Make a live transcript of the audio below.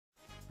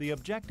The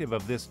objective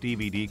of this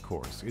DVD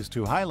course is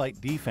to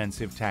highlight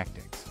defensive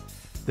tactics.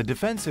 The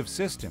defensive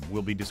system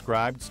will be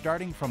described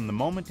starting from the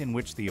moment in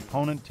which the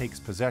opponent takes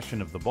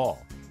possession of the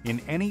ball in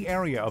any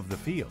area of the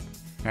field,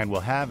 and will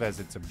have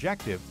as its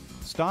objective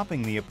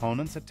stopping the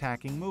opponent's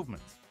attacking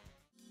movements.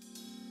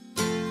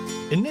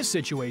 In this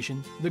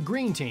situation, the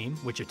green team,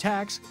 which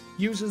attacks,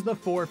 uses the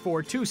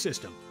 4-4-2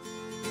 system.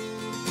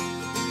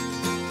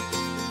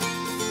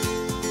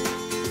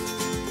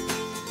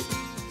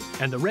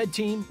 And the red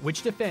team,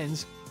 which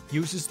defends,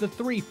 uses the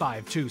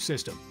 3-5-2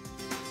 system.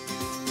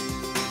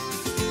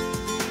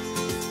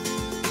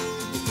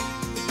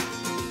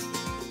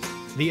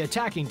 The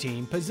attacking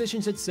team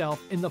positions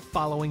itself in the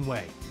following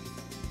way.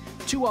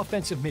 2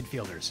 offensive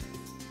midfielders,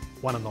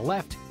 one on the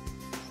left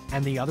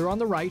and the other on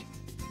the right,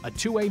 a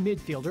two-way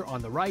midfielder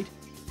on the right,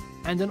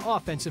 and an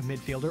offensive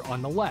midfielder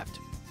on the left.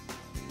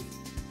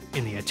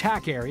 In the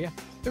attack area,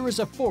 there is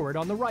a forward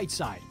on the right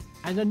side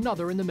and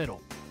another in the middle.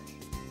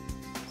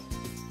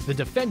 The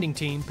defending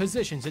team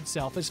positions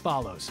itself as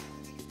follows.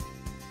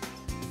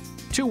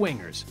 2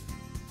 wingers,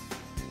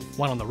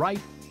 one on the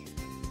right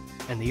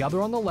and the other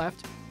on the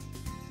left,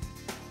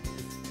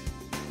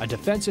 a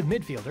defensive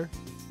midfielder,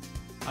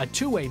 a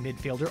two-way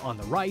midfielder on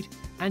the right,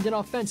 and an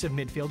offensive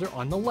midfielder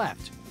on the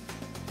left.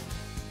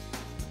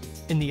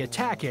 In the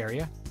attack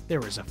area,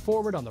 there is a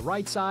forward on the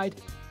right side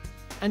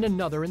and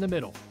another in the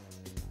middle.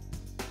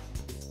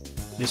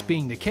 This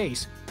being the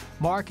case,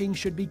 marking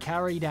should be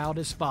carried out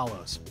as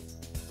follows.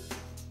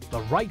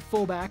 The right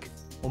fullback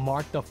will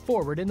mark the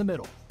forward in the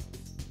middle.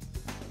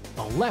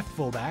 The left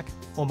fullback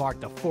will mark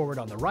the forward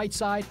on the right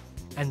side,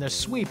 and the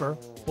sweeper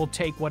will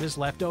take what is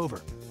left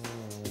over.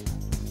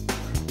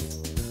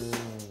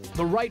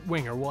 The right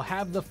winger will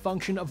have the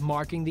function of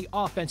marking the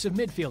offensive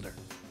midfielder,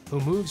 who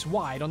moves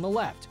wide on the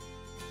left,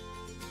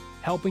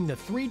 helping the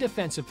 3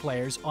 defensive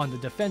players on the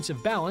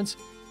defensive balance,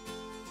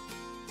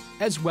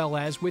 as well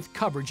as with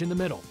coverage in the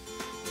middle.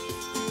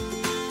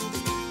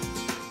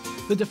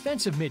 The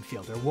defensive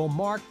midfielder will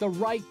mark the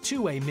right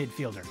two-way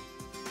midfielder,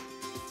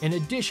 in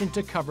addition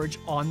to coverage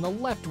on the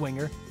left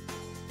winger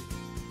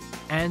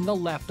and the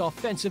left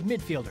offensive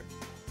midfielder,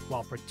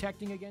 while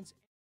protecting against